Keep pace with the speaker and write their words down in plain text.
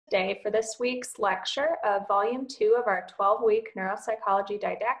day for this week's lecture of Volume 2 of our 12-week neuropsychology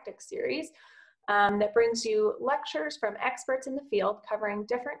didactic series that brings you lectures from experts in the field covering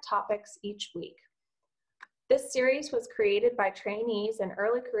different topics each week. This series was created by trainees and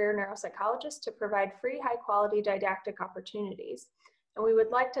early career neuropsychologists to provide free, high-quality didactic opportunities. And we would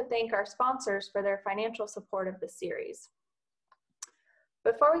like to thank our sponsors for their financial support of the series.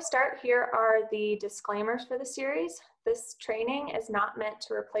 Before we start, here are the disclaimers for the series. This training is not meant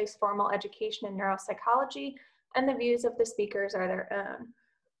to replace formal education in neuropsychology, and the views of the speakers are their own.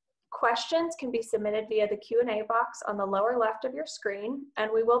 Questions can be submitted via the Q&A box on the lower left of your screen,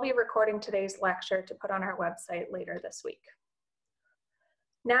 and we will be recording today's lecture to put on our website later this week.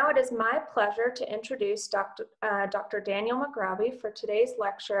 Now it is my pleasure to introduce Dr. Daniel McGroby for today's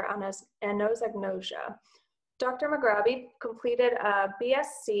lecture on anosognosia. Dr. McGroby completed a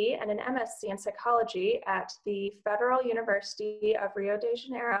BSc and an MSc in psychology at the Federal University of Rio de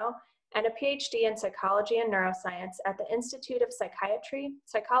Janeiro and a PhD in psychology and neuroscience at the Institute of Psychiatry,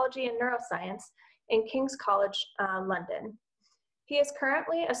 Psychology and Neuroscience in King's College, London. He is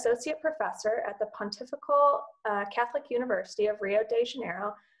currently associate professor at the Pontifical Catholic University of Rio de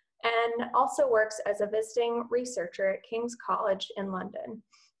Janeiro and also works as a visiting researcher at King's College in London.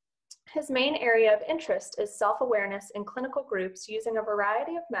 His main area of interest is self-awareness in clinical groups using a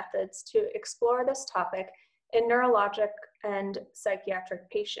variety of methods to explore this topic in neurologic and psychiatric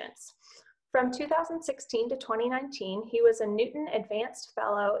patients. From 2016 to 2019, he was a Newton Advanced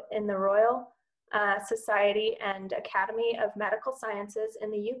Fellow in the Royal Society and Academy of Medical Sciences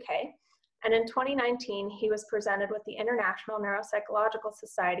in the UK. And in 2019, he was presented with the International Neuropsychological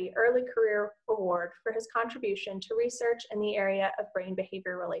Society Early Career Award for his contribution to research in the area of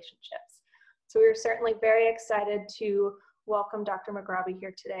brain-behavior relationships. So we are certainly very excited to welcome Dr. McGroby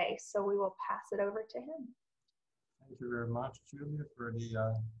here today. So we will pass it over to him. Thank you very much, Julia, for the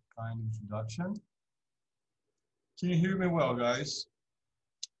kind introduction. Can you hear me well, guys?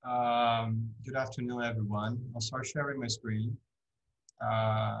 Good afternoon, everyone. I'll start sharing my screen.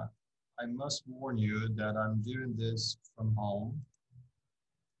 I must warn you that I'm doing this from home.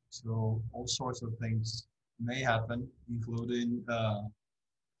 So all sorts of things may happen, including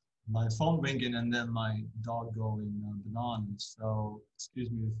my phone ringing and then my dog going bananas. So excuse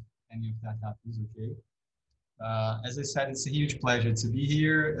me if any of that happens, okay? As I said, it's a huge pleasure to be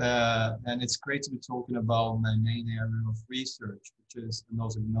here, and it's great to be talking about my main area of research, which is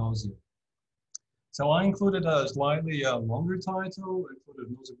anosognosia. So I included a slightly longer title, included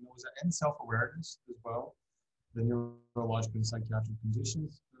anosognosia and self-awareness as well, the neurological and psychiatric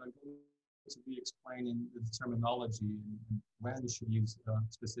conditions. But I'm going to be explaining the terminology and when we should use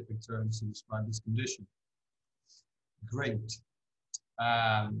specific terms to describe this condition. Great.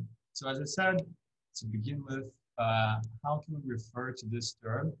 So as I said, to begin with, how can we refer to this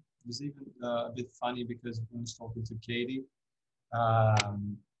term? It was even a bit funny because when I was talking to Katie,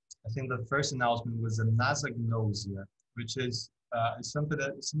 I think the first announcement was anosognosia, which is something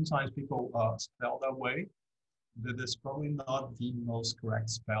that sometimes people spell that way. That is probably not the most correct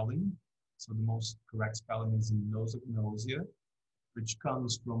spelling. So the most correct spelling is anosognosia, which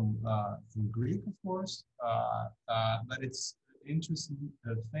comes from Greek, of course. But it's interesting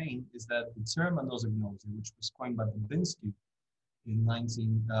thing is that the term anosognosia, which was coined by Babinski in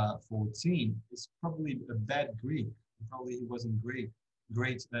 1914, is probably a bad Greek. Probably he wasn't great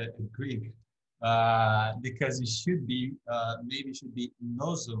Greek, because it should be maybe should be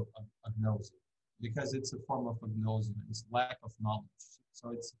nosognosia, because it's a form of agnosia, it's lack of knowledge.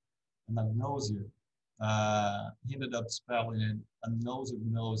 So it's an agnosia. He ended up spelling it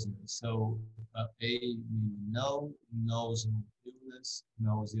anosognosia. So A meaning no, noso illness,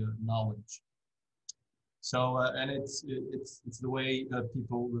 nausea knowledge. So and it's the way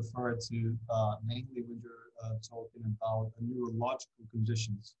people refer to mainly when you're talking about neurological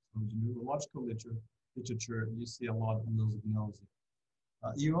conditions. So the neurological literature, you see a lot of anosognosia.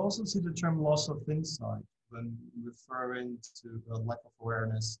 You also see the term loss of insight when referring to lack of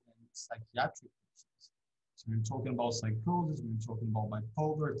awareness in psychiatric patients. So when you're talking about psychosis, when you're talking about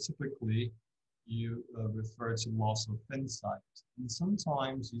bipolar, typically you refer to loss of insight. And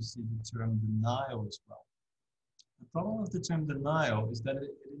sometimes you see the term denial as well. The problem with the term denial is that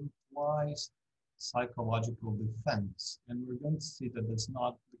it implies psychological defense, and we're going to see that that's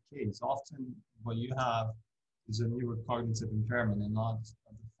not the case. Often what you have is a neurocognitive impairment and not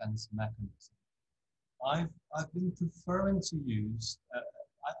a defense mechanism. I've been preferring to use,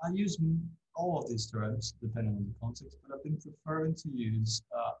 I use all of these terms depending on the context, but I've been preferring to use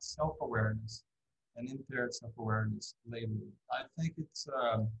self-awareness and impaired self-awareness lately. I think it's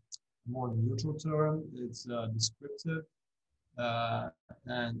a more neutral term, it's descriptive,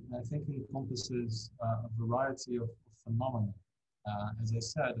 and I think encompasses a variety of phenomena. As I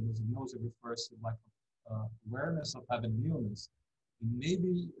said, anosognosia refers to like awareness of having an illness. And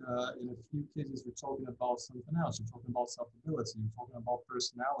maybe in a few cases we're talking about something else. We're talking about self-ability. We're talking about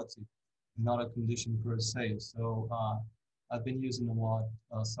personality, not a condition per se. So I've been using a lot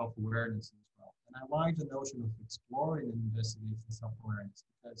self-awareness as well. And I like the notion of exploring and investigating self-awareness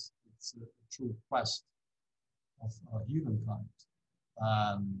because it's a true quest of humankind.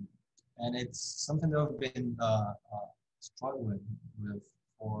 And it's something that I've been struggling with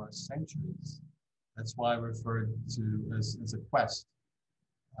for centuries. That's why I refer to as a quest.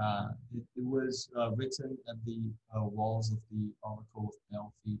 It was written at the walls of the Oracle of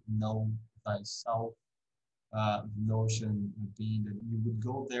Delphi, know thyself, the notion being that you would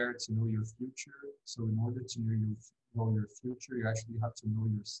go there to know your future. So in order to know your future, you actually have to know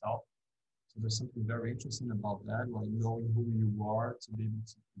yourself. So there's something very interesting about that, like knowing who you are to be able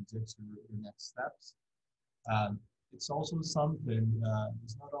to predict your next steps. It's also something,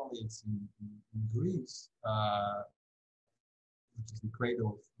 it's not only it's in Greece, which is the cradle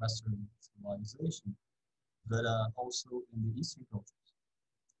of Western civilization, but also in the Eastern cultures.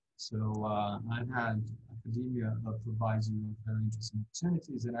 So I had academia provides you with very interesting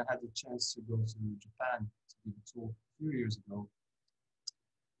opportunities, and I had the chance to go to Japan to give a talk a few years ago.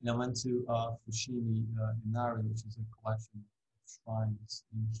 And I went to Fushimi Inari, which is a collection of shrines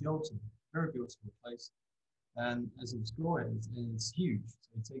in Kyoto, very beautiful place. And as it was going, it's huge. So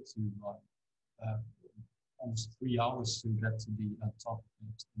it takes you like almost 3 hours to get to the top of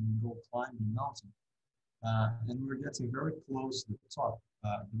it, and you go climb the mountain. And we were getting very close to the top.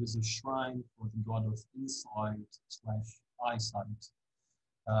 There was a shrine for the god of insight/eyesight.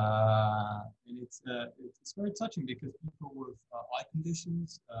 And it's very touching because people with eye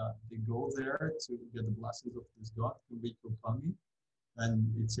conditions, they go there to get the blessings of this god, Kumiko Kami,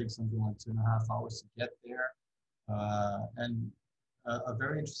 and it takes something like 2.5 hours to get there. And a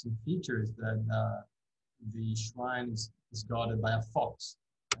very interesting feature is that the shrine is guarded by a fox.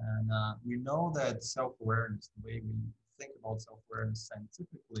 And we know that self-awareness, the way we think about self-awareness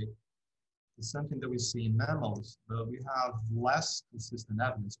scientifically, is something that we see in mammals, but we have less consistent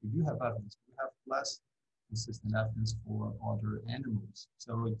evidence. We do have evidence, but we have less consistent evidence for other animals.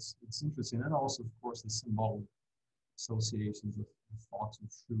 So it's interesting, and also, of course, the symbolic associations of fox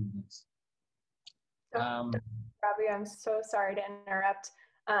with shrewdness. Robbie, I'm so sorry to interrupt.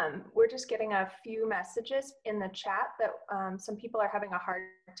 We're just getting a few messages in the chat that some people are having a hard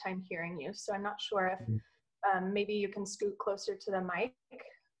time hearing you. So I'm not sure if maybe you can scoot closer to the mic.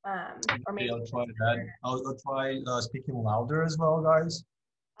 Or maybe I'll try that. I'll try speaking louder as well, guys.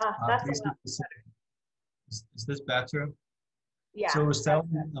 That's please is this better? Yeah. So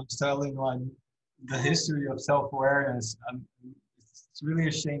I'm telling like the history of self-awareness. It's really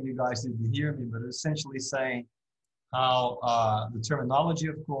a shame you guys didn't hear me, but essentially saying how the terminology,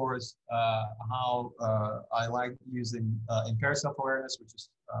 of course, how I like using impaired self-awareness, which is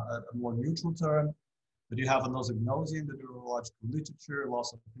a more neutral term. But you have anosognosia in the neurological literature,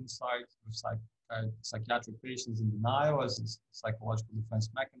 loss of insight with psychiatric patients in denial as a psychological defense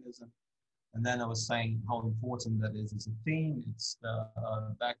mechanism. And then I was saying how important that is as a theme. It's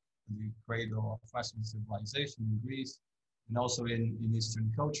back in the cradle of Western civilization in Greece and also in Eastern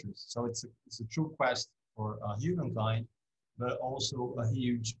cultures. So it's a true quest for humankind, but also a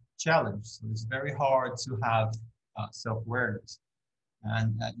huge challenge. So it's very hard to have self-awareness.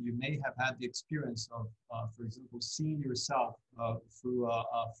 And you may have had the experience of, for example, seeing yourself through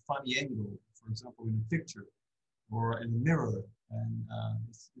a funny angle, for example, in a picture or in a mirror. And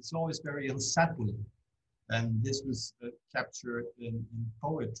it's always very unsettling. And this was captured in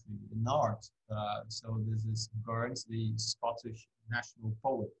poetry, in art. So this is Burns, the Scottish national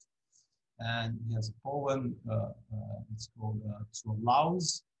poet. And he has a poem, it's called To a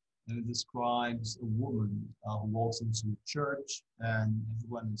Louse. And it describes a woman who walks into a church and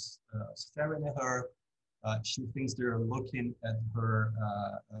everyone is staring at her. She thinks they're looking at her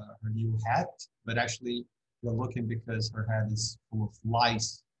new hat, but actually they're looking because her hat is full of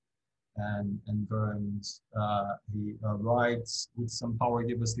lice. And Burns, he writes, with some power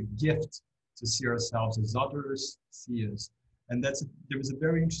give us the gift to see ourselves as others see us. And there was a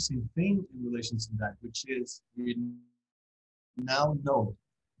very interesting thing in relation to that, which is we now know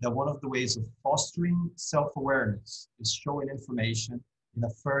that one of the ways of fostering self-awareness is showing information in a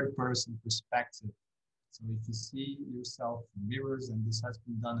third-person perspective. So if you see yourself in mirrors, and this has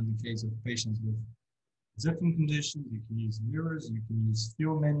been done in the case of patients with different conditions, you can use mirrors, you can use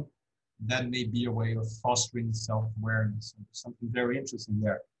filming. That may be a way of fostering self-awareness. So there's something very interesting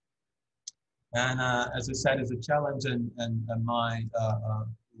there. And as I said, it's a challenge, and my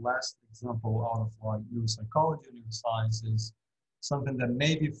last example out of like neuropsychology and neuroscience is something that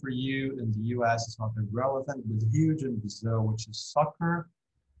maybe for you in the US is not very relevant, but huge in Brazil, which is soccer.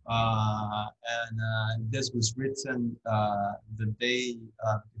 And this was written the day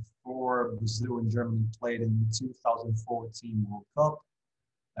before Brazil and Germany played in the 2014 World Cup.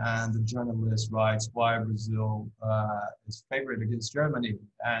 And the journalist writes why Brazil is favored against Germany.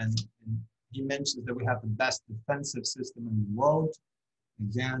 And he mentions that we have the best defensive system in the world.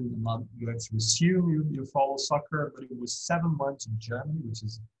 Again, I'm not going to assume you follow soccer, but it was 7-1 to Germany, which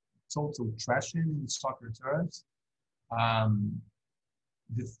is total trashing in soccer terms.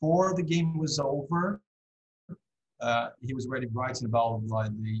 Before the game was over, he was already writing about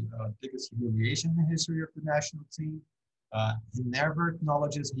like the biggest humiliation in the history of the national team. He never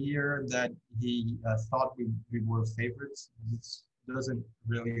acknowledges here that he thought we were favorites. This doesn't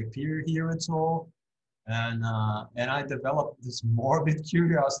really appear here at all. And I developed this morbid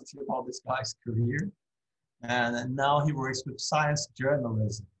curiosity about this guy's career. And now he works with science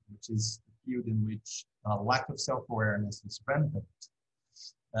journalism, which is a field in which lack of self-awareness is rampant.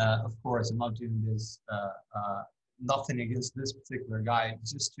 Of course, I'm not doing this, nothing against this particular guy,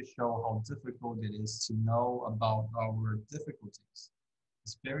 just to show how difficult it is to know about our difficulties.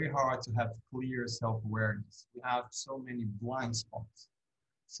 It's very hard to have clear self-awareness. We have so many blind spots.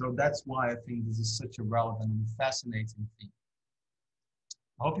 So that's why I think this is such a relevant and fascinating thing.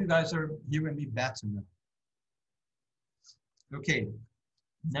 I hope you guys are hearing me better now. Okay,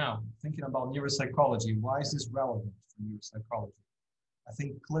 now thinking about neuropsychology, why is this relevant for neuropsychology? I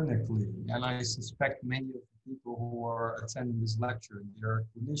think clinically, and I suspect many of the people who are attending this lecture, they're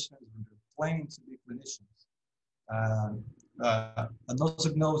clinicians, they're planning to be clinicians.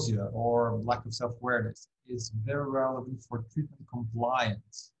 Anosognosia, or lack of self-awareness, is very relevant for treatment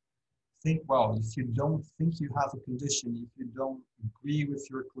compliance. Think, well, if you don't think you have a condition, if you don't agree with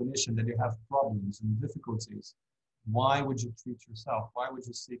your clinician that you have problems and difficulties, why would you treat yourself? Why would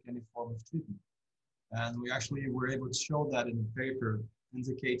you seek any form of treatment? And we actually were able to show that in the paper,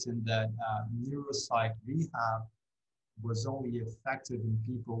 indicating that neuropsych rehab was only effective in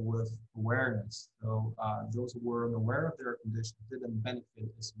people with awareness. So those who were unaware of their condition didn't benefit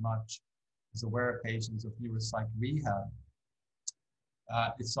as much as aware patients of neuropsych rehab.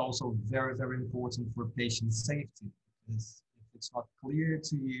 It's also very, very important for patient safety, because if it's not clear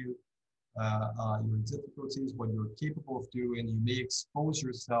to you your difficulties, what you're capable of doing, you may expose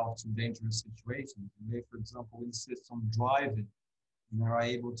yourself to dangerous situations. You may, for example, insist on driving. You're not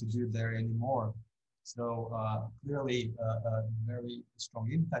able to do there anymore. So clearly a very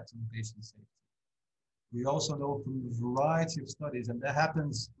strong impact on patient safety. We also know from a variety of studies, and that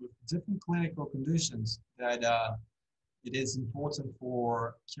happens with different clinical conditions, that it is important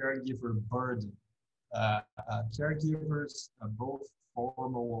for caregiver burden. Caregivers, both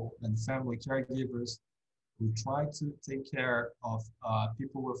formal and family caregivers, who try to take care of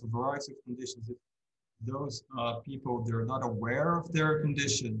people with a variety of conditions. If those people, they're not aware of their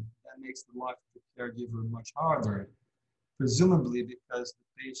condition, that makes the life of the caregiver much harder, presumably because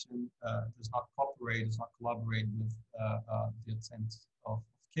the patient does not cooperate, does not collaborate with the attempt of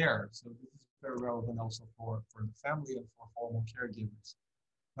care. So this is very relevant also for the family and for formal caregivers.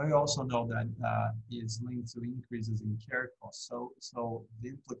 But we also know that is linked to increases in care costs. So the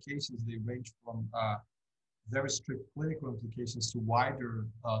implications, they range from very strict clinical implications to wider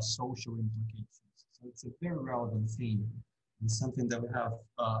social implications. So it's a very relevant theme, and something that we have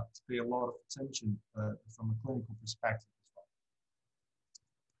to pay a lot of attention from a clinical perspective as well.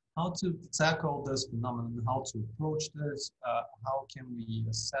 How to tackle this phenomenon, how to approach this, how can we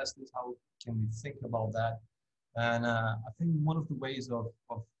assess this, how can we think about that? And I think one of the ways of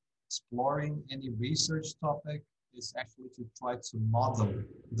exploring any research topic is actually to try to model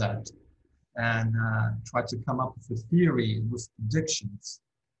that and try to come up with a theory with predictions,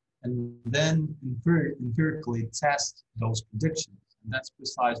 and then empirically test those predictions. And that's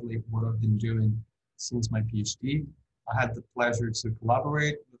precisely what I've been doing since my PhD. I had the pleasure to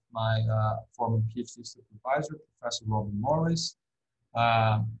collaborate with my former PhD supervisor, Professor Robin Morris,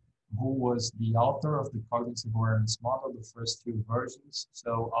 who was the author of the cognitive awareness model, the first 2 versions.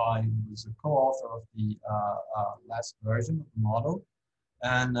 So I was a co-author of the last version of the model.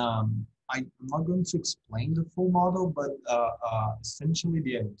 And I'm not going to explain the full model, but essentially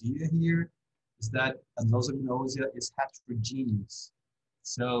the idea here is that anosognosia is heterogeneous.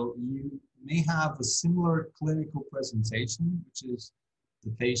 So you may have a similar clinical presentation, which is the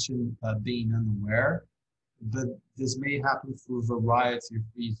patient being unaware, but this may happen for a variety of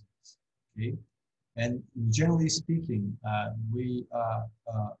reasons. Okay, And generally speaking, we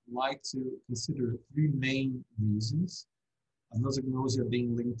like to consider three main reasons. Anosognosia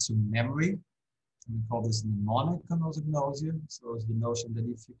being linked to memory. And we call this mnemonic anosognosia. So it's the notion that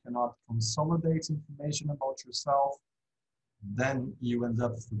if you cannot consolidate information about yourself, then you end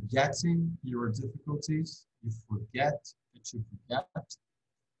up forgetting your difficulties. You forget that you forget.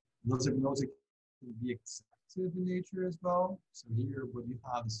 Anosognosia can be executive in nature as well. So here what you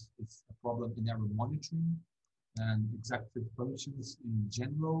have is a problem in error monitoring and executive functions in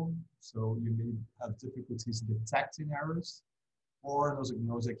general. So you may have difficulties detecting errors, or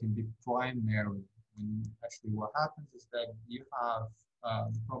anosognosia can be primary, when actually what happens is that you have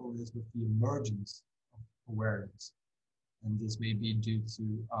the problem is with the emergence of awareness. And this may be due to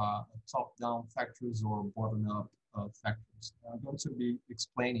top-down factors or bottom-up factors. I'm going to be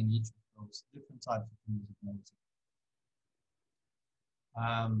explaining each of those different types of anosognosia.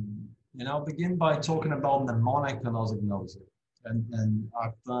 And I'll begin by talking about mnemonic anosognosia. And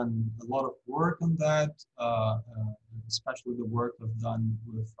I've done a lot of work on that, especially the work I've done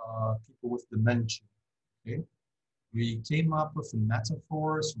with people with dementia. Okay? We came up with a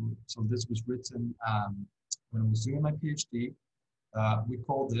metaphor. So this was written when I was doing my PhD. We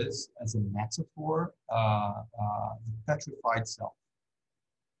call this as a metaphor, the petrified self.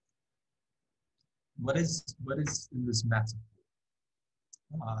 What is in this metaphor?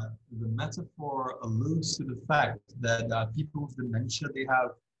 The metaphor alludes to the fact that people with dementia, they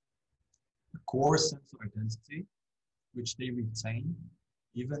have a core sense of identity, which they retain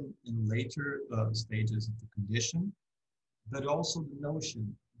even in later stages of the condition, but also the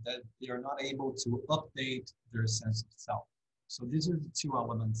notion that they are not able to update their sense of self. So these are the two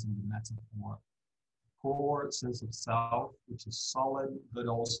elements in the metaphor. Core sense of self, which is solid, but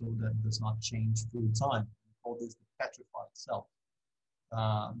also that does not change through time. We call this the petrified self.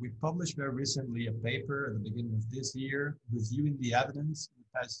 We published very recently a paper at the beginning of this year reviewing the evidence in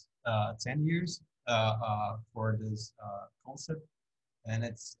the past 10 years for this concept. And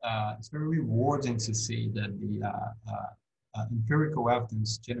it's very rewarding to see that the empirical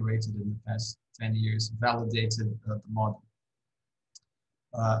evidence generated in the past 10 years validated the model.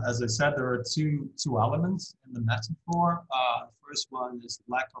 As I said, there are two elements in the metaphor. The first one is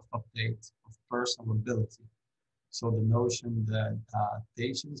lack of update of personal ability. So the notion that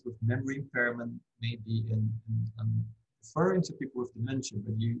patients with memory impairment may be referring to people with dementia,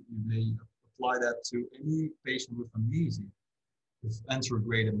 but you may apply that to any patient with amnesia, with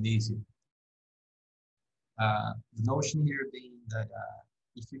anterograde amnesia. The notion here being that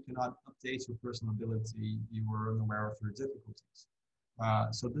if you cannot update your personal ability, you are unaware of your difficulties.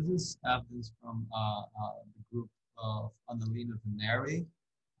 So this is evidence from the group of Annalena Veneri.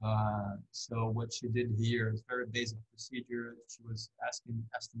 So what she did here is very basic procedure. She was asking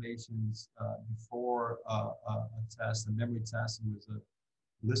estimations before a test, a memory test. It was a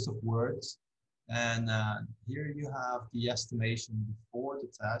list of words. And here you have the estimation before the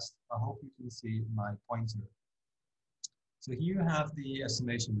test. I hope you can see my pointer. So here you have the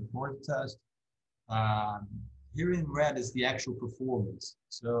estimation before the test. Here in red is the actual performance.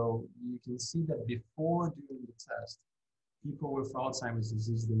 So you can see that before doing the test, people with Alzheimer's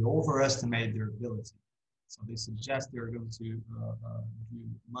disease, they overestimate their ability. So they suggest they're going to do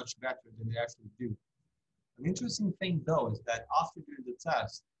much better than they actually do. An interesting thing though is that after doing the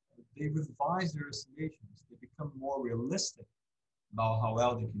test, they revise their estimations. They become more realistic about how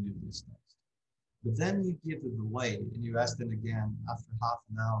well they can do this test. But then you give a delay and you ask them again after half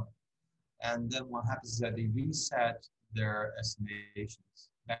an hour. And then what happens is that they reset their estimations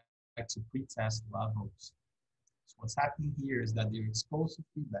back to pre-test levels. So what's happening here is that they're exposed to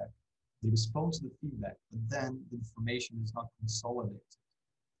feedback. They respond to the feedback, but then the information is not consolidated.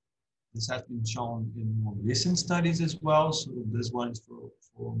 This has been shown in more recent studies as well. So this one is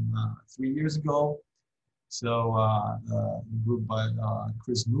from 3 years ago. So the group by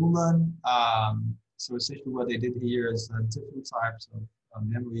Chris Newland. So essentially what they did here is different types of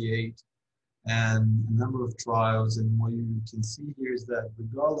memory aid and a number of trials. And what you can see here is that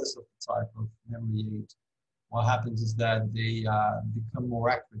regardless of the type of memory aid, what happens is that they become more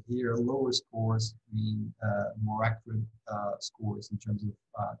accurate. Here, lower scores mean more accurate scores in terms of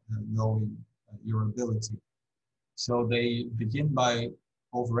knowing your ability. So they begin by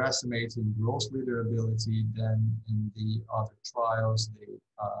overestimating grossly their ability. Then in the other trials, they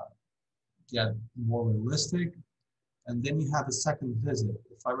get more realistic. And then you have a second visit.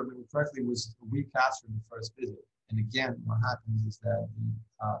 If I remember correctly, it was a week after the first visit. And again, what happens is that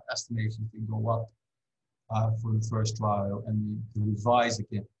the estimations can go up for the first trial and they revise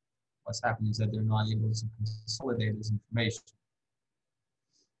again. What's happening is that they're not able to consolidate this information.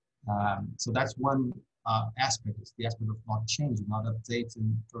 So that's one aspect, is the aspect of not changing, not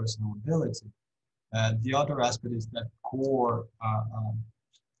updating personal ability. The other aspect is that core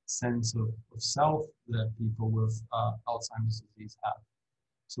sense of self that people with Alzheimer's disease have.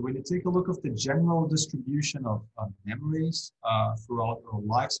 So when you take a look at the general distribution of memories throughout our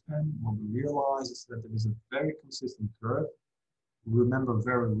lifespan, what we realize is that there is a very consistent curve. We remember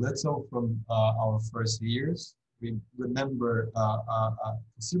very little from our first years. We remember a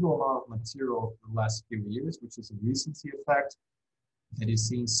considerable amount of material for the last few years, which is a recency effect that is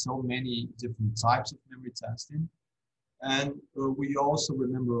seen so many different types of memory testing. And we also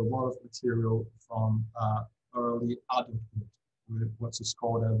remember a lot of material from early adulthood, with what's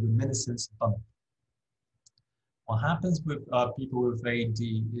called a reminiscence bump. What happens with people with AD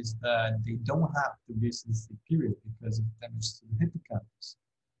is that they don't have the recency period because of damage to the hippocampus.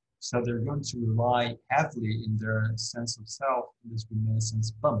 So they're going to rely heavily in their sense of self in this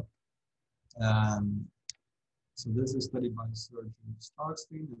reminiscence bump. So this is studied by Surgeon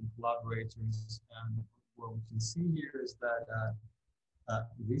Starkstein and collaborators. And what we can see here is that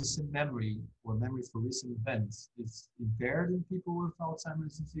recent memory or memory for recent events is impaired in people with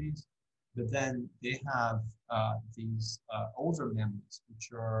Alzheimer's disease, but then they have these older memories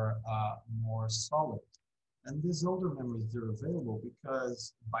which are more solid. And these older memories, they're available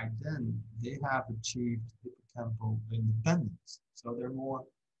because by then they have achieved hippocampal independence. So they're more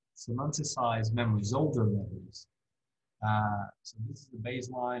semanticized memories, older memories. So this is the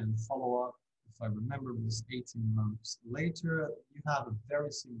baseline and follow-up. If I remember this 18 months later, you have a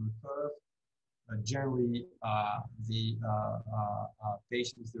very similar curve. Generally, the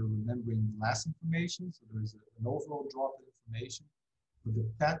patients, they're remembering less information, so there is an overall drop in information, but the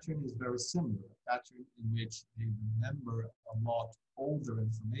pattern is very similar, a pattern in which they remember a lot older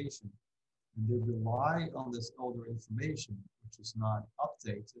information, and they rely on this older information, which is not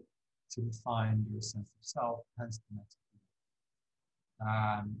updated, to define their sense of self, hence the mental.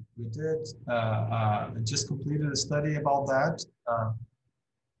 We did just completed a study about that.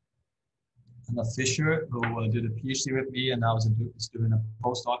 Anna Fisher, who did a PhD with me, and I was doing a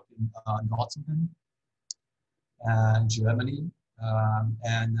postdoc in Göttingen, Germany.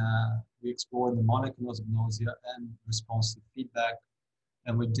 We explored mnemonic anosognosia and responsive feedback,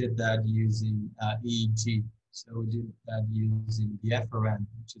 and we did that using EEG. So we did that using the FRN,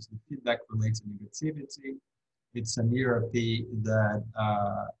 which is the feedback-related negativity. It's an ERP that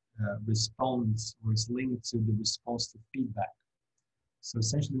responds or is linked to the response to feedback. So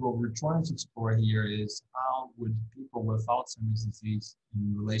essentially what we're trying to explore here is how would people with Alzheimer's disease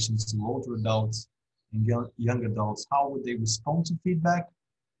in relation to older adults and young adults, how would they respond to feedback?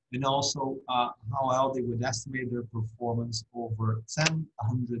 And also how well they would estimate their performance over 10,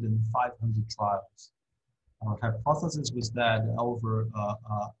 100, and 500 trials. Our hypothesis was that over a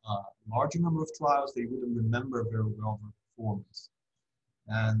larger number of trials, they wouldn't remember very well their performance.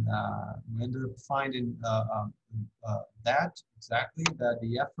 And we ended up finding that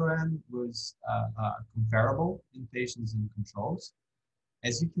the FRN was comparable in patients and controls.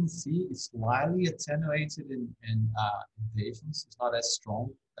 As you can see, it's slightly attenuated in patients. It's not as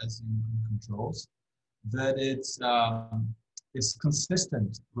strong as in controls, but it's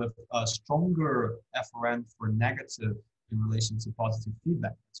consistent with a stronger FRN for negative in relation to positive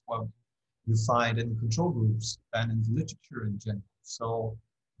feedback. That's what you find in control groups and in the literature in general. So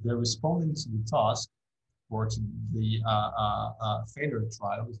they're responding to the task or to the failure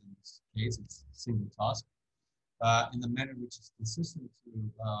trials. In this case, it's a single task in a manner which is consistent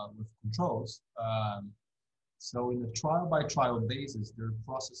with controls. So in a trial-by-trial basis, they're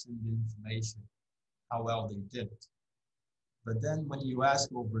processing the information, how well they did it. But then when you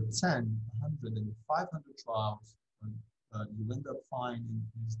ask over 10, 100, and 500 trials, you end up finding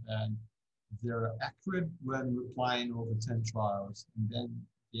is that they're accurate when replying over 10 trials, and then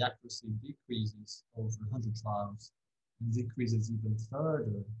the accuracy decreases over 100 trials and decreases even further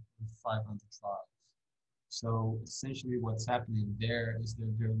with 500 trials. So essentially what's happening there is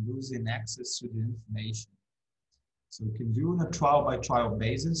that they're losing access to the information. So you can do on a trial-by-trial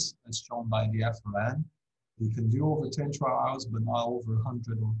basis, as shown by the FRN. You can do over 10 trials, but not over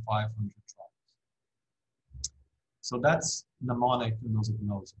 100 or 500 trials. So that's mnemonic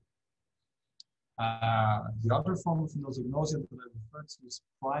anosognosia. The other form of anosognosia that I refer to is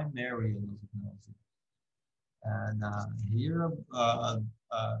primary anosognosia. And here,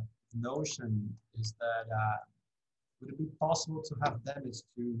 the notion is that would it be possible to have damage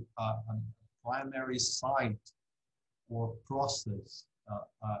to a primary site or process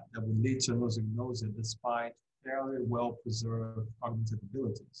that would lead to anosognosia despite fairly well-preserved cognitive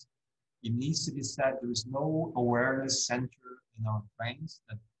abilities? It needs to be said there is no awareness center in our brains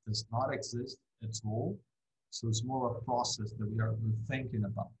that does not exist at all. So it's more a process that we're thinking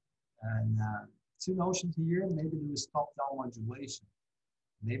about. And two notions here, maybe there is top-down modulation.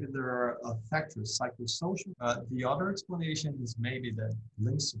 Maybe there are factors, psychosocial. The other explanation is maybe that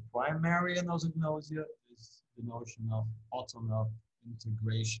links to primary anosognosia is the notion of autonomic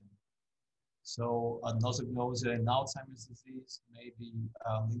integration. So anosognosia in Alzheimer's disease may be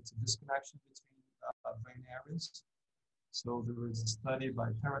linked to disconnection between brain areas. So there is a study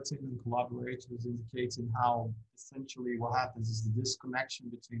by Paratin and collaborators indicating how essentially what happens is the disconnection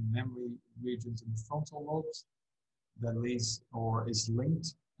between memory regions in the frontal lobes that leads or is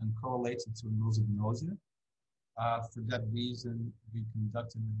linked and correlated to anosognosia. For that reason, we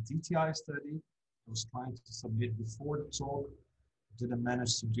conducted a DTI study. I was trying to submit before the talk, didn't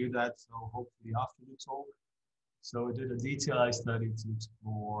manage to do that, so hopefully after the talk. So I did a DTI study to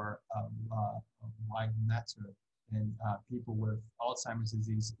explore white matter in people with Alzheimer's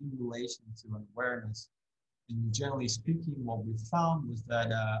disease in relation to awareness. And generally speaking, what we found was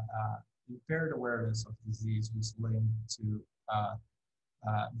that impaired awareness of disease was linked to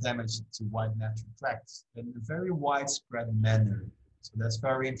damage to white matter tracts in a very widespread manner. So that's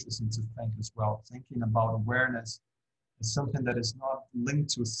very interesting to think as well, thinking about awareness as something that is not linked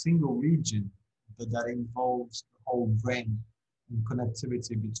to a single region, but that involves the whole brain and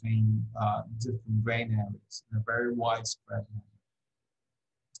connectivity between different brain areas in a very widespread manner.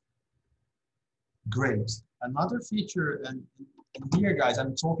 Great. Another feature, and here, guys,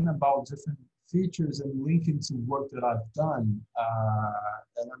 I'm talking about different features and linking to work that I've done.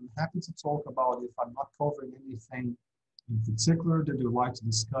 And I'm happy to talk about if I'm not covering anything in particular that you'd like to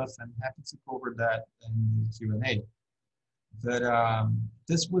discuss. I'm happy to cover that in the Q&A. But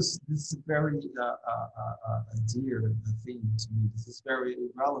this is very dear theme to me. This is very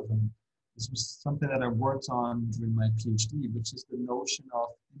relevant. This was something that I worked on during my PhD, which is the notion of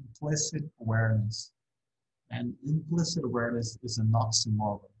implicit awareness. And implicit awareness is an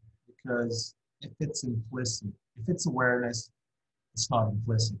oxymoron, because if it's implicit, if it's awareness, it's not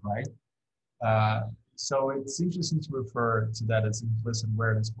implicit, right? So it's interesting to refer to that as implicit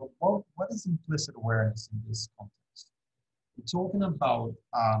awareness. But what is implicit awareness in this context? We're talking about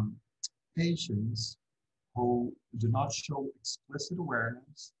patients who do not show explicit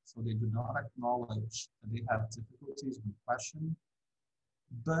awareness, so they do not acknowledge that they have difficulties with question,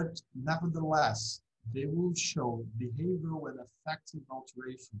 but nevertheless, they will show behavioral and affective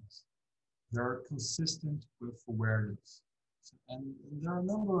alterations that are consistent with awareness. And there are a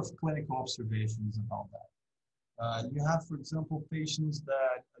number of clinical observations about that. You have, for example, patients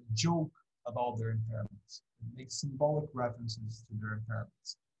that joke about their impairments, make symbolic references to their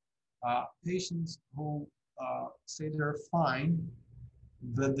impairments. Patients who say they're fine,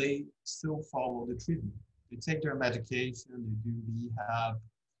 but they still follow the treatment. They take their medication, they do rehab.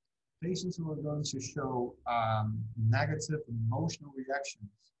 Patients who are going to show negative emotional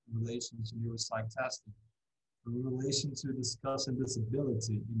reactions in relation to neuropsych testing, in relation to discussing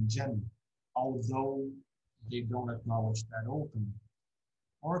disability in general, although they don't acknowledge that openly.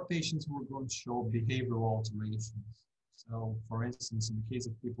 Or patients who are going to show behavioral alterations. So, for instance, in the case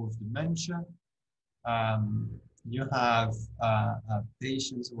of people with dementia, you have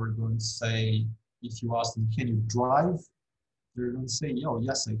patients who are going to say, if you ask them, can you drive? They're going to say, oh,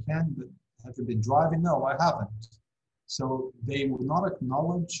 yes, I can, but have you been driving? No, I haven't. So they will not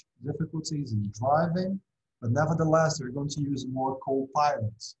acknowledge difficulties in driving, but nevertheless, they're going to use more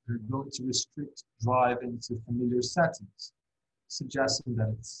co-pilots. They're going to restrict driving to familiar settings, suggesting that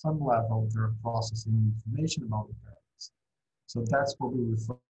at some level, they're processing information about the parents. So that's what we're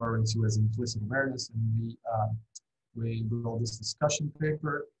referring to as implicit awareness. And we wrote this discussion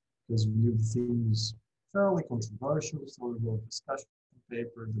paper because we knew the theme was fairly controversial. So we wrote a discussion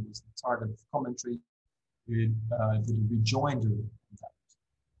paper that was the target of commentary. We did a rejoinder of that.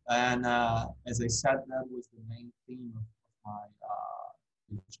 And as I said, that was the main theme of my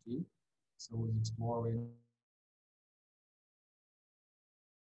PhD. So we're exploring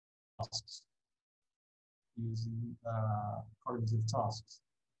tasks using cognitive tasks.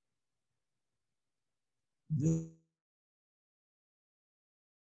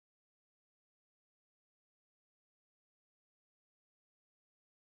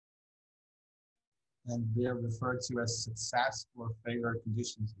 And they're referred to as success or failure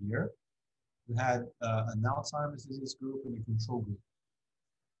conditions here. We had an Alzheimer's disease group and a control group.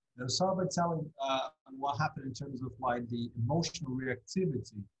 Now, start by telling what happened in terms of like the emotional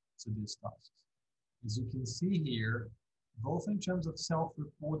reactivity to these tasks. As you can see here, both in terms of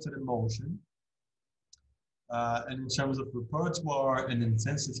self-reported emotion and in terms of repertoire and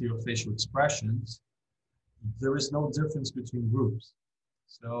intensity of facial expressions, there is no difference between groups.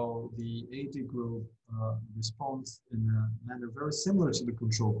 So the AD group responds in a manner very similar to the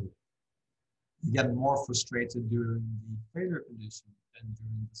control group. You get more frustrated during the failure condition than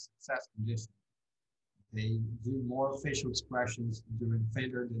during the success condition. They do more facial expressions during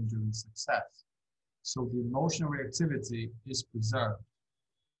failure than during success. So the emotional reactivity is preserved.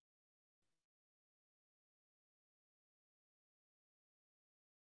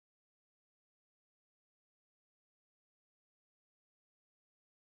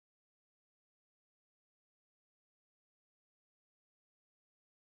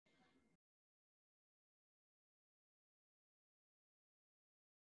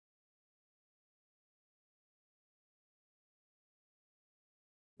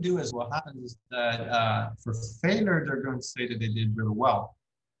 Do is what happens is that for failure, they're going to say that they did really well.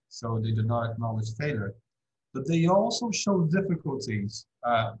 So they do not acknowledge failure. But they also show difficulties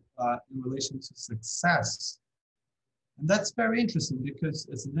in relation to success. And that's very interesting because,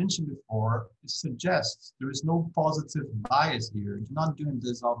 as I mentioned before, it suggests there is no positive bias here. You're not doing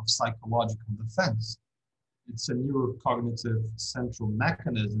this out of psychological defense. It's a neurocognitive central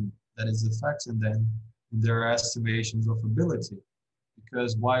mechanism that is affecting them in their estimations of ability.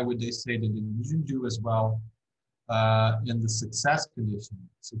 Because why would they say that they didn't do as well in the success condition?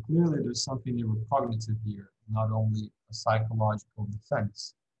 So clearly there's something neurocognitive here, not only a psychological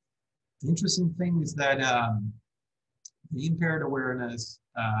defense. The interesting thing is that the impaired awareness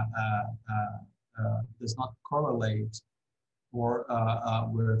does not correlate or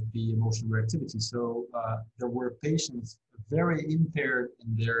with the emotional reactivity. So there were patients very impaired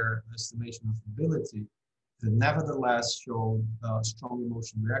in their estimation of ability that nevertheless showed strong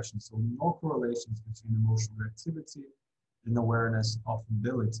emotional reactions. So no correlations between emotional reactivity and awareness of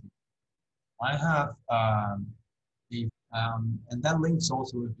ability. I have and that links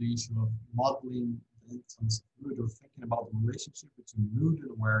also with the issue of modeling the influence of mood or thinking about the relationship between mood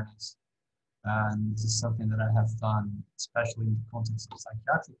and awareness. And this is something that I have done, especially in the context of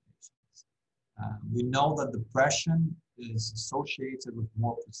psychiatric patients. We know that depression is associated with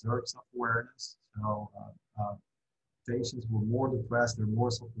more preserved self-awareness. So patients who are more depressed, they're more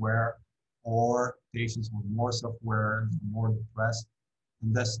self-aware, or patients who are more self-aware, more depressed.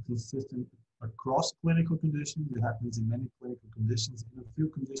 And that's consistent across clinical conditions. It happens in many clinical conditions. In a few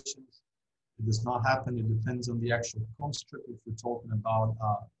conditions, it does not happen. It depends on the actual construct. If we're talking about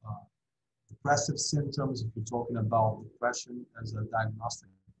depressive symptoms, if you're talking about depression as a diagnostic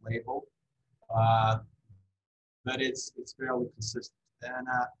label, but it's fairly consistent. And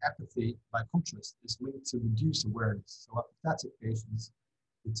apathy, by contrast, is linked to reduced awareness. So apathetic patients,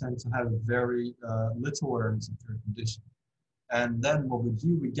 they tend to have very little awareness of their condition. And then what we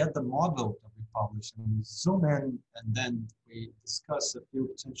do, we get the model that we publish and we zoom in, and then we discuss a few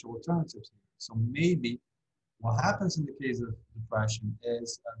potential alternatives here. So maybe what happens in the case of depression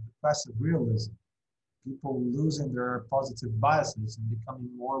is a depressive realism. People losing their positive biases and becoming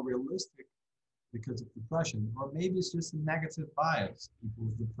more realistic because of depression. Or maybe it's just a negative bias. People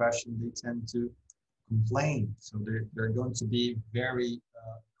with depression, they tend to complain. So they're going to be very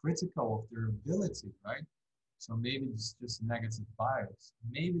critical of their ability, right? So maybe it's just a negative bias.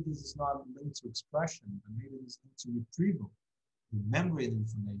 Maybe this is not linked to expression, but maybe it's linked to retrieval, remembering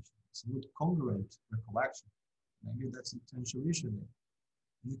information. It's not congruent recollection. Maybe that's a potential issue there.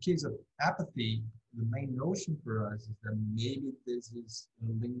 In the case of apathy, the main notion for us is that maybe this is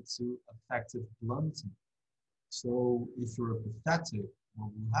linked to affective blunting. So if you're apathetic,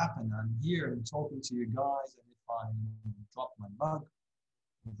 what will happen? I'm here, I'm talking to you guys, and if I drop my mug,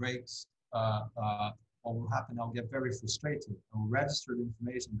 it breaks, what will happen? I'll get very frustrated. I'll register the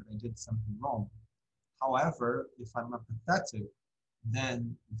information that I did something wrong. However, if I'm apathetic,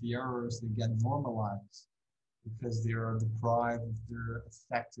 then the errors, they get normalized because they are deprived of their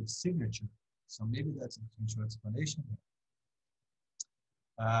affective signature. So maybe that's a potential explanation there.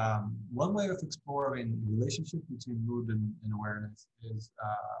 One way of exploring the relationship between mood and awareness is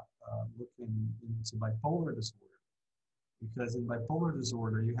looking into bipolar disorder. Because in bipolar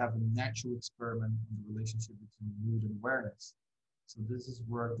disorder, you have a natural experiment in the relationship between mood and awareness. So this is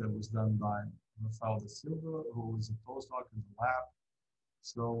work that was done by Rafael da Silva, who is a postdoc in the lab.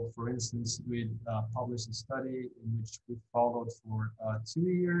 So for instance, we published a study in which we followed for 2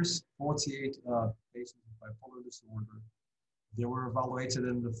 years, 48 patients with bipolar disorder. They were evaluated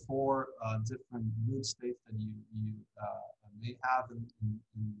in the 4 different mood states that you may have in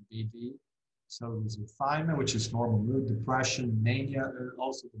BD. So it was refinement, which is normal mood, depression, mania, and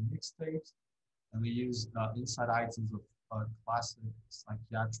also the mixed states. And we used inside items of classic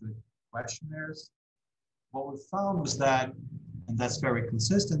psychiatric questionnaires. What we found was that, and that's very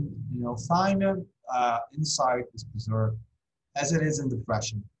consistent, you know, thiamine inside is preserved. as it is in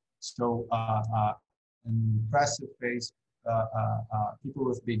depression. So in depressive phase, people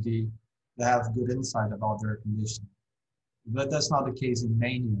with BD, they have good insight about their condition. But that's not the case in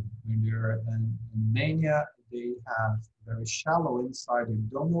mania. When you're in mania, they have very shallow insight. They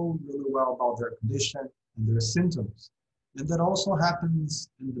don't know really well about their condition and their symptoms. And that also happens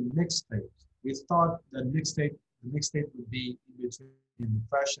in the mixed state. We thought that the mixed state would be in between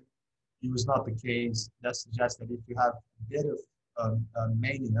depression. It was not the case. That suggests that if you have a bit of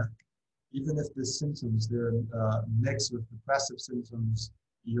mania, even if the symptoms they're mixed with depressive symptoms,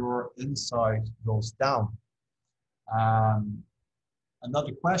 your insight goes down.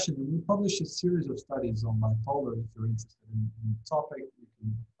 Another question, and we published a series of studies on bipolar. If you're interested in the topic, you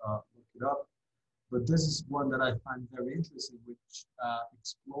can look it up. But this is one that I find very interesting, which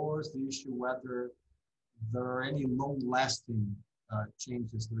explores the issue whether there are any long-lasting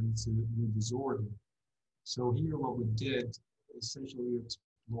changes linked to mood disorder. So here what we did, essentially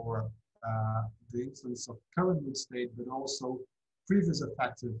explore the influence of current mood state, but also previous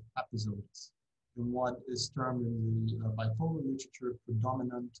affective episodes in what is termed in the bipolar literature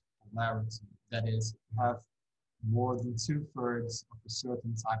predominant polarity. That is, you have more than 2/3 of a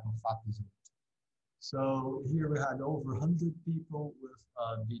certain type of episode. So here we had over 100 people with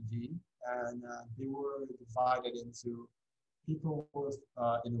BD, and they were divided into people with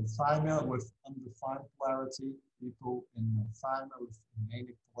in alzheimer with undefined polarity, people in alzheimer with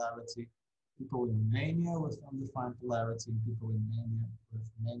manic polarity, people in mania with undefined polarity, and people in mania with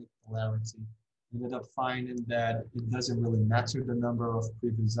manic polarity. Ended up finding that it doesn't really matter the number of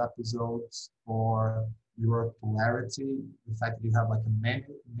previous episodes or your polarity, the fact that you have like a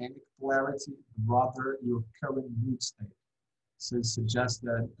manic polarity, rather your current mood state. So it suggests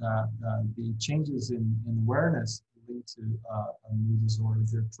that the changes in awareness linked to a mood disorder,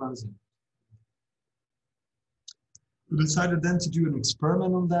 they're transient. We decided then to do an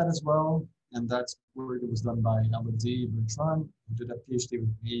experiment on that as well, and that's work that was done by Elodie Bertrand, who did a PhD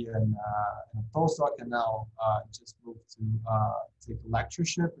with me and a postdoc, and now just moved to take a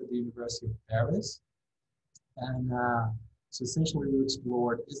lectureship at the University of Paris. And so essentially we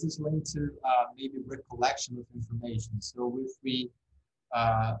explored, is this linked to maybe recollection of information? So if we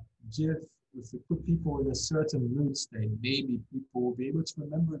put people in a certain mood state, maybe people will be able to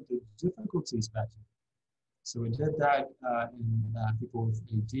remember the difficulties better. So we did that in people with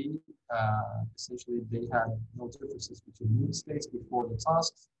AD. Essentially, they had no differences between mood states before the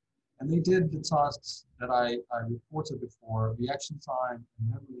tasks. And they did the tasks that I reported before, reaction time, and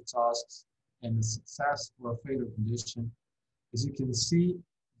memory tasks, and the success or failure condition. As you can see,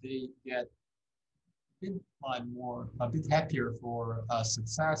 they get a bit happier for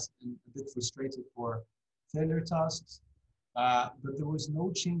success and a bit frustrated for failure tasks. But there was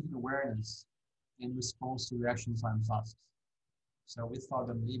no change in awareness in response to reaction time tasks. So we thought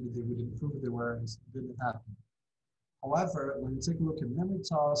that maybe they would improve the awareness. It didn't happen. However, when you take a look at memory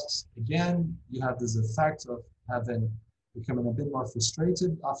tasks, again, you have this effect of becoming a bit more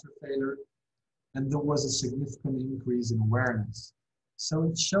frustrated after failure, and there was a significant increase in awareness. So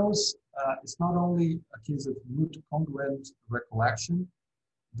it shows it's not only a case of mood congruent recollection,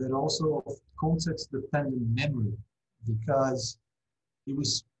 but also of context-dependent memory, because it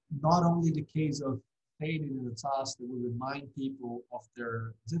was not only the case of failing in a task that would remind people of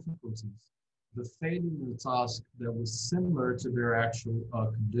their difficulties, but failing in a task that was similar to their actual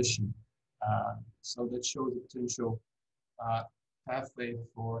condition. So that shows the potential pathway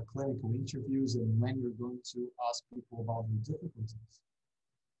for clinical interviews and when you're going to ask people about their difficulties.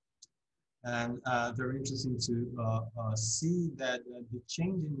 And very interesting to see that the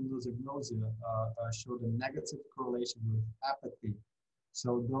change in anosognosia showed a negative correlation with apathy.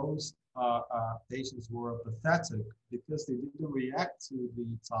 So those patients were apathetic because they didn't react to the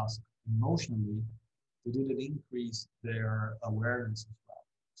task emotionally. They didn't increase their awareness as well.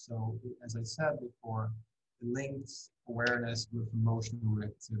 So as I said before, it links awareness with emotional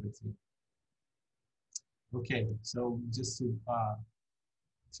reactivity. Okay, so just to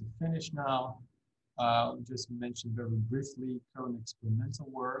finish now, just mention very briefly current experimental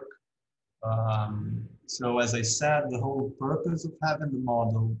work. So as I said, the whole purpose of having the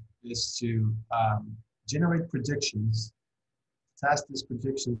model is to generate predictions, test these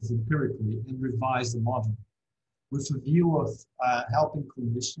predictions empirically, and revise the model with a view of helping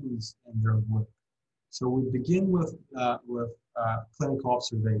clinicians in their work. So we begin with clinical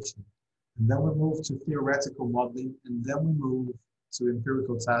observation, and then we move to theoretical modeling, and then we move to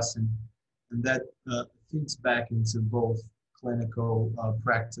empirical testing, and that feeds back into both clinical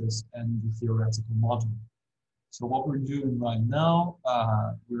practice and the theoretical model. So what we're doing right now,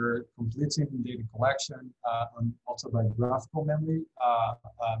 we're completing data collection, on autobiographical memory,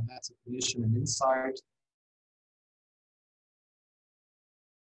 metacognition and insight.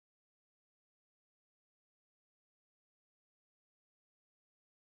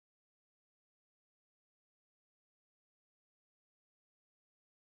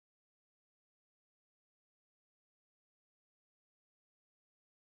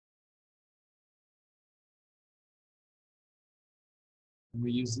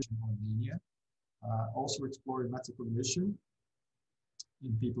 We use it in Armenia. Also exploring metacognition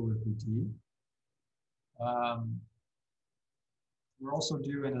in people with PT. We're also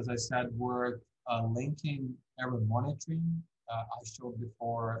doing, as I said, work linking error monitoring. I showed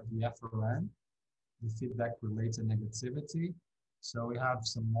before the FRN, the feedback-related negativity. So we have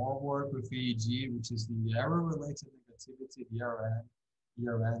some more work with EEG, which is the error-related negativity, the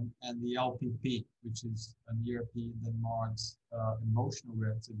ERN, and the LPP, which is an ERP that marks emotional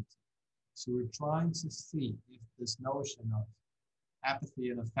reactivity. So we're trying to see if this notion of apathy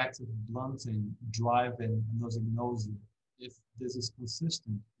and affective blunting driving anosognosia, if this is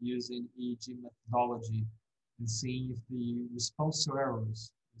consistent using EEG methodology and seeing if the response to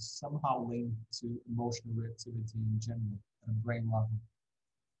errors is somehow linked to emotional reactivity in general at a brain level.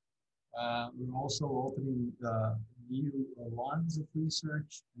 We're also opening new lines of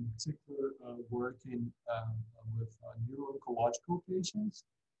research, in particular working with neuro-oncological patients.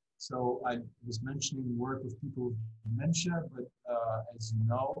 So I was mentioning work with people with dementia, but as you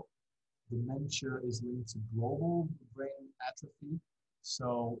know, dementia is linked to global brain atrophy.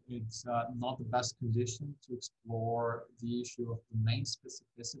 So it's not the best condition to explore the issue of domain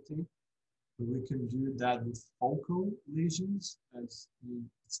specificity. But we can do that with focal lesions, as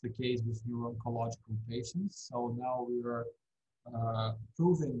it's the case with neuro-oncological patients. So now we are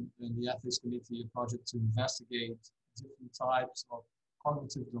approving in the ethics committee a project to investigate different types of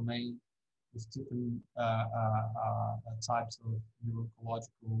cognitive domain with different types of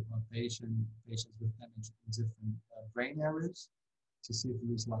neuro-oncological patients with damage in different brain areas, to see if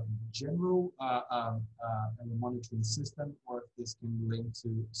there is like a general monitoring system, or if this can link to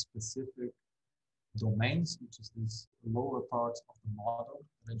specific domains, which is this lower parts of the model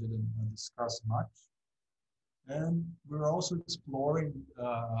that I didn't discuss much. And we're also exploring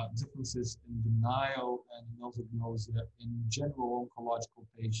differences in denial and anosognosia in general oncological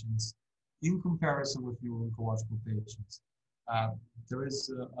patients in comparison with neuro-oncological patients. There is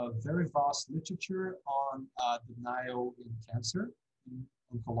a very vast literature on denial in cancer in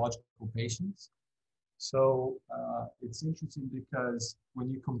oncological patients. So it's interesting because when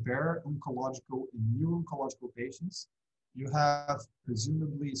you compare oncological and neuro-oncological patients, you have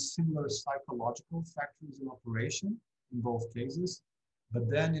presumably similar psychological factors in operation in both cases, but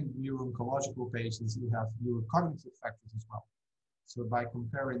then in neuro-oncological patients, you have neurocognitive factors as well. So by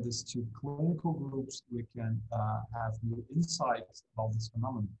comparing these two clinical groups, we can have new insights about this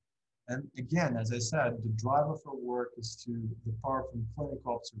phenomenon. And again, as I said, the driver for work is to depart from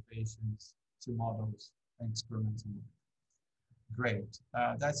clinical observations to models and experimental work. Great,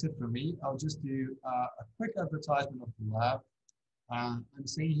 that's it for me. I'll just do a quick advertisement of the lab. I'm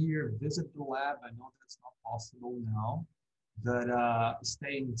saying here, visit the lab. I know that's not possible now, but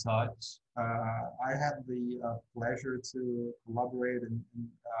stay in touch. I had the pleasure to collaborate and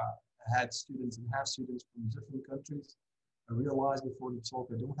had students and have students from different countries. I realized before the talk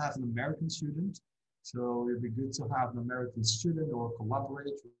I don't have an American student, so it'd be good to have an American student or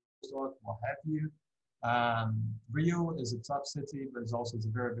collaborate, or what have you. Rio is a top city, but it's also a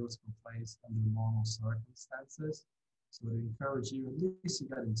very beautiful place under normal circumstances. So I encourage you, at least to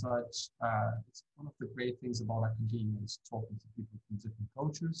get in touch. It's one of the great things about academia is talking to people from different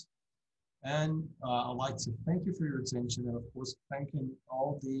cultures. And I'd like to thank you for your attention, and of course, thanking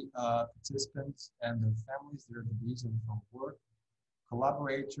all the participants and their families. They're the reason for work,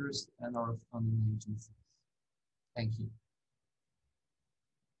 collaborators, and our funding agencies. Thank you.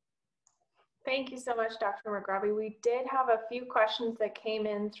 Thank you so much, Dr. McGraby. We did have a few questions that came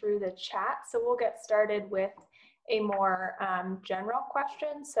in through the chat, so we'll get started with a more general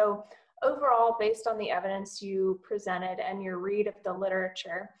question. So overall, based on the evidence you presented and your read of the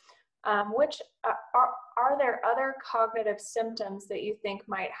literature, which are there other cognitive symptoms that you think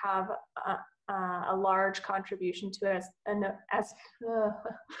might have a large contribution to anosognosia?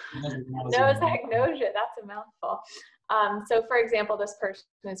 That's a mouthful. So for example, this person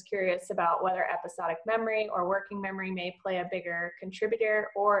is curious about whether episodic memory or working memory may play a bigger contributor,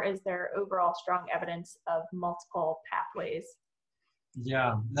 or is there overall strong evidence of multiple pathways?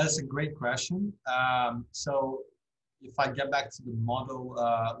 Yeah, that's a great question. So if I get back to the model,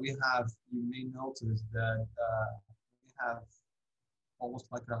 you may notice that we have almost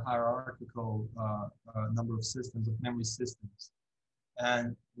like a hierarchical number of systems, of memory systems.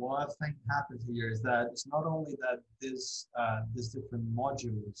 And what I think happens here is that it's not only that these different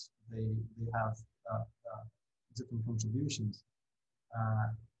modules, they have different contributions,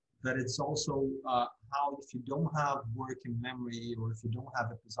 but it's also how if you don't have working memory or if you don't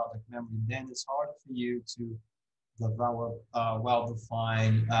have episodic memory, then it's hard for you to develop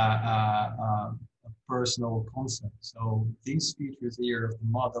well-defined personal concept. So these features here of the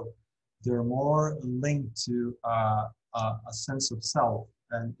model, they're more linked to a sense of self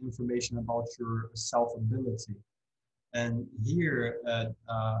and information about your self-ability. And here at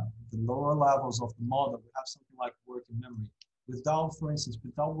the lower levels of the model, we have something like working memory. Without, for instance,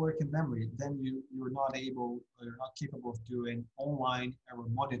 without working memory, then you're not capable of doing online error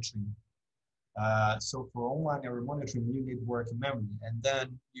monitoring. So for online error monitoring, you need working memory, and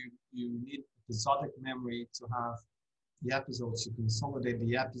then you need episodic memory to have the episodes, to consolidate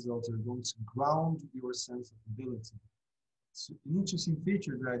the episodes that are going to ground your sense of ability. So an interesting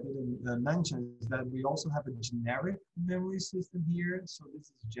feature that I didn't mention is that we also have a generic memory system here. So this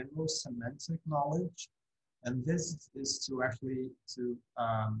is general semantic knowledge, and this is to actually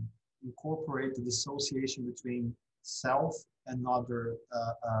incorporate the dissociation between self and other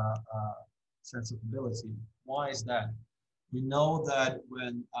sense of ability. Why is that? We know that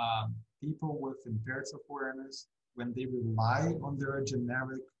when people with impaired self-awareness, when they rely on their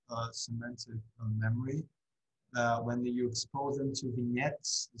generic semantic memory, when you expose them to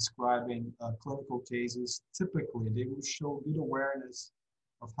vignettes describing clinical cases, typically they will show good awareness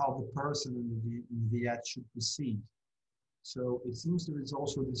of how the person in the vignette should proceed. So it seems there is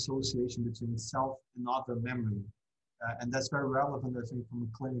also a dissociation between self and other memory. And that's very relevant, I think, from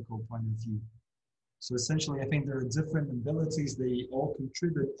a clinical point of view. So essentially, I think there are different abilities, they all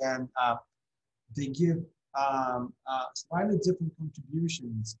contribute, and they give slightly different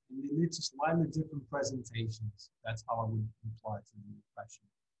contributions, and they lead to slightly different presentations. That's how I would reply to the question.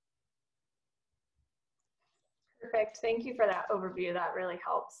 Perfect. Thank you for that overview. That really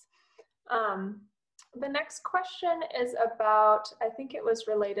helps. The next question is about, I think it was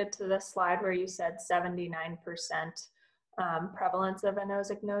related to the slide where you said 79% prevalence of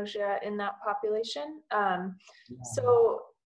anosognosia in that population. So